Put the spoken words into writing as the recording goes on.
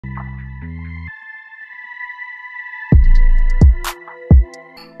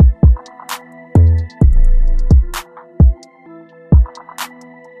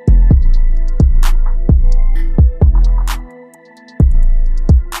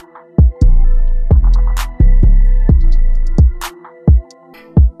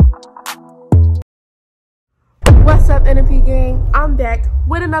Gang. I'm back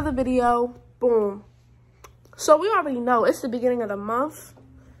with another video. Boom. So we already know it's the beginning of the month,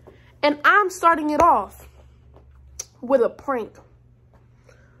 and I'm starting it off with a prank.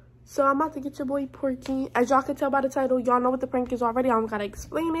 So I'm about to get your boy Porky. As y'all can tell by the title, y'all know what the prank is already. I don't gotta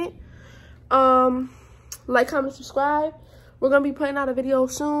explain it. Like, comment, subscribe. We're gonna be putting out a video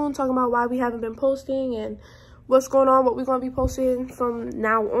soon talking about why we haven't been posting and what's going on, what we're gonna be posting from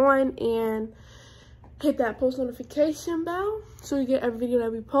now on, and hit that post notification bell so you get every video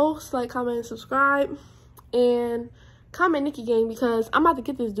that we post. Like, comment, and subscribe, and comment Nik&Gang because I'm about to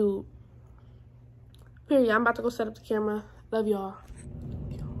get this dude. Period. I'm about to go set up the camera. Love y'all.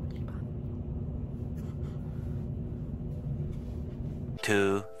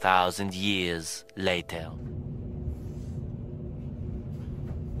 2,000 years later.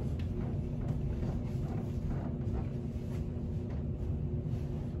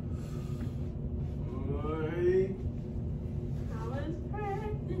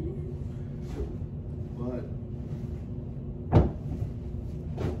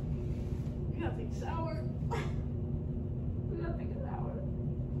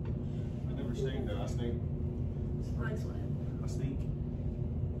 I stink. Like sweat. I stink.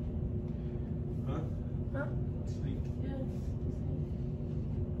 Huh? Huh? I stink. Yeah.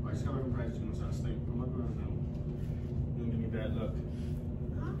 I just got back from practice, you know, so I stink. I'm not going to know. You don't give me bad luck.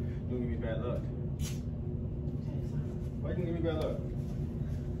 Huh? You don't give me bad luck. Why you gonna give me bad luck?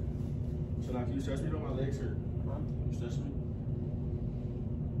 So now, can you stretch me? Don't my legs hurt? Huh? Can you stretch me?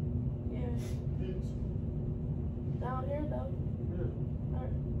 Yeah. Yes. Down here though. Yeah.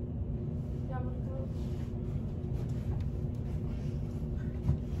 Alright. Y'all wanna come?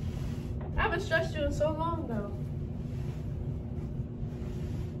 I haven't stretched you in so long though.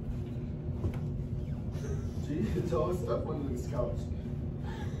 Gee, it's all stuff under this couch.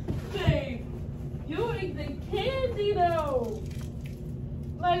 Babe, you eat the candy though.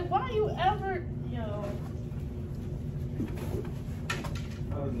 Like, why you ever, yo?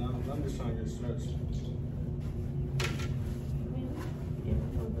 I'm just trying to get stretched.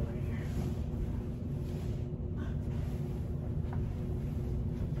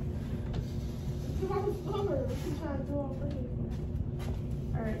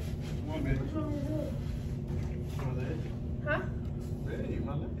 Alright. Come on, baby. What you want me to do? My leg. Huh? Hey,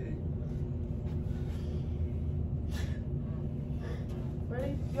 my leg.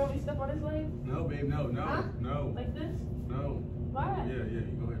 Ready? You want me to step on his leg? No, babe, no, no, Huh? no. Like this? No. Why? Yeah, you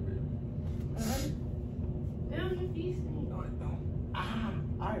go ahead, babe. Alright. Damn, your feet stink. No, it don't. Ah,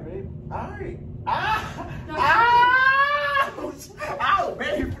 all right, babe. All right. Ah! No. Ouch! Ow,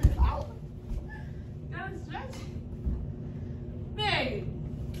 babe! Ow! Gotta stretch. Babe,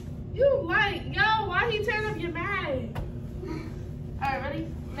 you like, yo, why he turn up your mag? Alright, ready?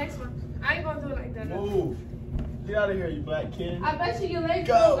 Next one. I ain't gonna do it like that. Move. Get out of here, you black kid. I bet you your legs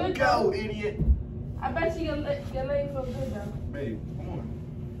feel good Go, though. idiot. I bet you your legs feel good though. Babe, come on.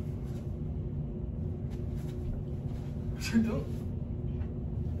 What you doing?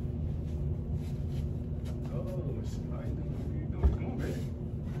 Oh, shit. How you doing? What you doing? Come on, babe.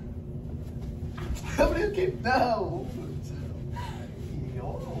 How do you keep no?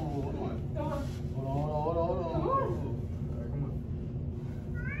 Oh, hold on. Come on. Hold on. Come on. Alright, come on.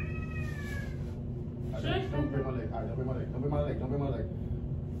 Alright, don't break my leg. Alright, don't break my leg. Don't break my leg. Don't break my leg.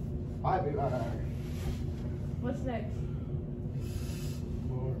 Alright, babe. Alright. What's next?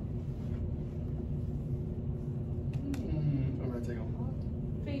 More. I'm gonna take them.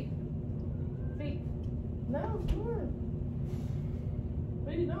 Feet. No, more.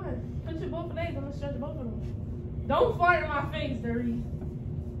 What are you doing? Put your both legs. I'm gonna stretch both of them. Don't fart in my face, dirty.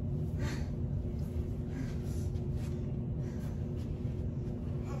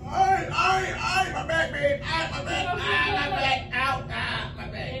 Alright, my back, babe. My back. Ow, my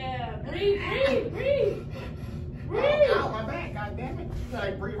back. Yeah, breathe. Ow, my back, god damn it. You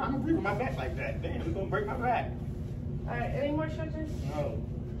gotta breathe. I'm gonna breathe with my back like that. Damn, you're gonna break my back. Alright, any more stretches? No.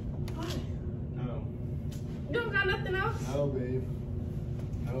 What? No. You don't got nothing else? No, babe.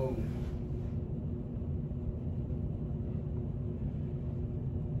 No.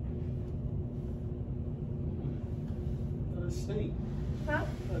 Let it stink. Huh?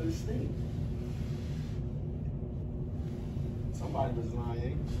 Let it stink. Somebody was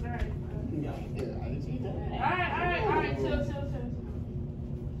lying. Alright. Yeah, I didn't see that. Alright. Chill.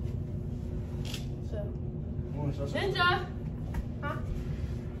 Ninja!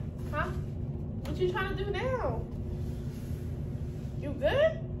 Huh? What you trying to do now? You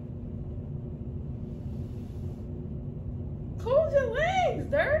good? Close your legs,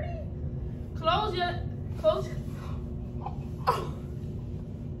 dirty. Close your.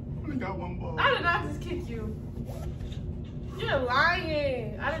 only got one ball. I did not just kick you. You're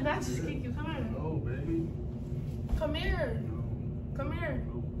lying. I did not just kick you. Come here. No, baby. Come here. No. Come here.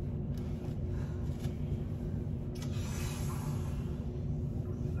 No.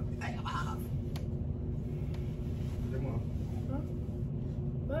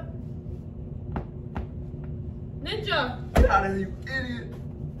 What? Ninja! Get out of here, you idiot!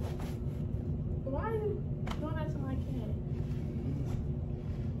 Why are you doing that to my cat?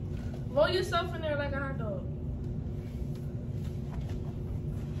 Roll yourself in there like a hot dog.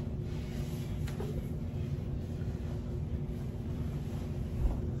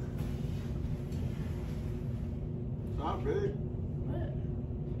 Not big. What?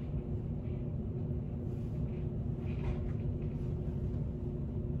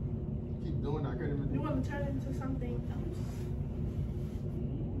 Keep doing that. I can't even do You want to turn into something else?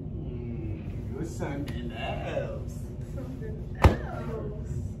 You're something else. Something else.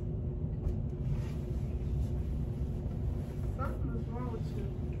 Something is wrong with you.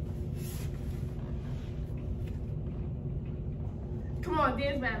 Come on,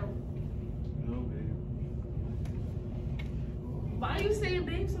 dance battle. No, babe. Why are you saying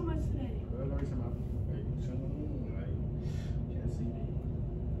babe so much today? Well, every time I can't see me.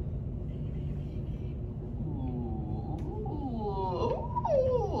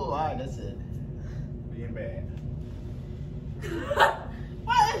 Ooh, alright, that's it. Being bad.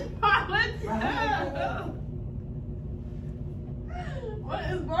 What is wrong with you? What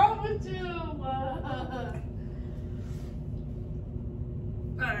is wrong with you?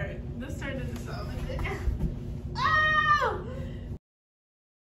 Alright, this turned into something. Oh!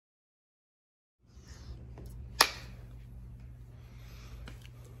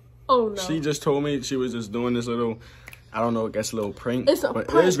 Oh no. She just told me she was just doing this little, I don't know, I guess a little prank. It's a but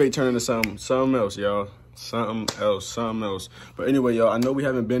prank. it is really turning into something else, y'all. Something else. But anyway, y'all, I know we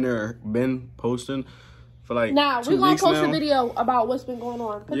haven't been posting for like Nah, 2 we're gonna weeks post now. a video about what's been going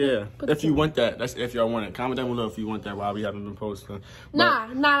on. Yeah, if you want that, that's if y'all want it. Comment down below if you want that. Why we haven't been posting?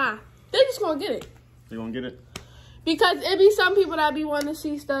 But Nah. They just gonna get it. you gonna get it? Because it be some people that be wanting to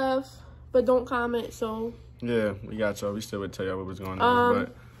see stuff, but don't comment, so. Yeah, we got y'all. We still would tell y'all what was going on,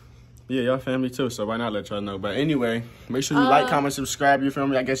 but yeah, y'all family too. So why not let y'all know? But anyway, make sure you like, comment, subscribe. You feel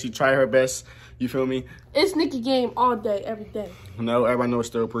me? I guess you try her best. You feel me? It's Nikki Game all day, every day. No, everybody knows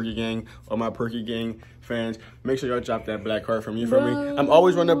still Perky Gang. All my Perky Gang fans, make sure y'all drop that black heart from me. You feel me? I'm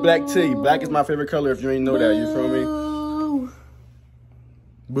always running a black tee. Black is my favorite color. If you ain't know that, you feel me?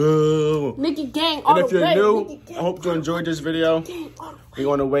 Boo. Nikki Gang all And if the you're way. new, I hope you enjoyed this video. We're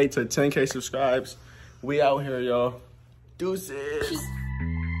on the way to 10K subscribes. We out here, y'all. Deuces.